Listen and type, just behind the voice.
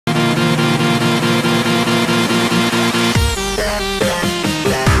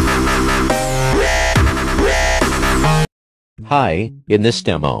Hi, in this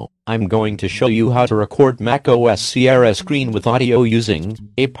demo, I'm going to show you how to record macOS Sierra screen with audio using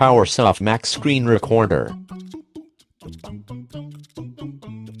a PowerSoft Mac screen recorder.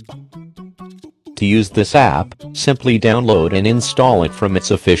 To use this app, simply download and install it from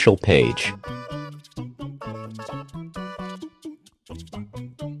its official page.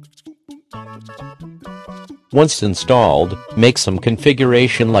 Once installed, make some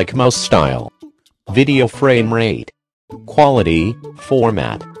configuration like mouse style, video frame rate, quality,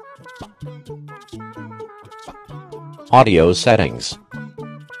 format, audio settings,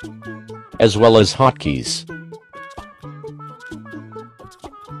 as well as hotkeys.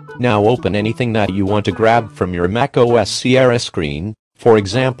 Now open anything that you want to grab from your macOS Sierra screen, for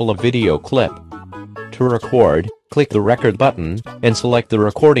example a video clip. To record, click the record button, and select the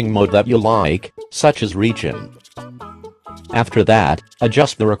recording mode that you like, such as region. After that,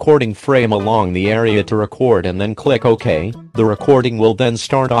 adjust the recording frame along the area to record and then click OK. The recording will then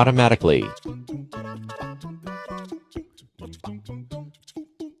start automatically.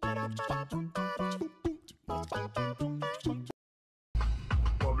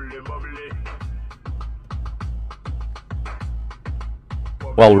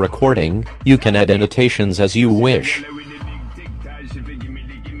 While recording, you can add annotations as you wish,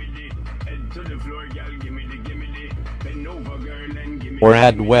 or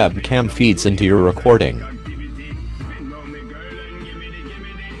add webcam feeds into your recording.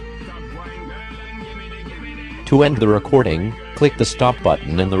 To end the recording, click the stop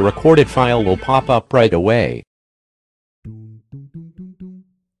button and the recorded file will pop up right away.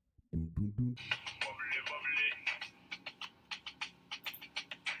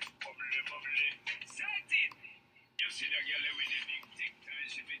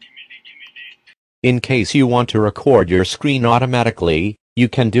 In case you want to record your screen automatically, you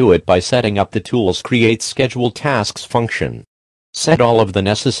can do it by setting up the tool's Create Scheduled Tasks function. Set all of the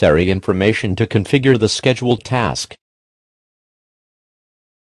necessary information to configure the scheduled task.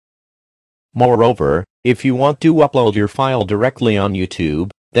 Moreover, if you want to upload your file directly on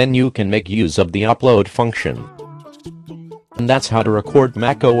YouTube, then you can make use of the upload function. And that's how to record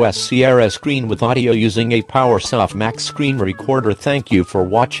macOS Sierra screen with audio using a PowerSoft Mac screen recorder. Thank you for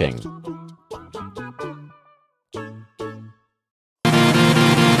watching.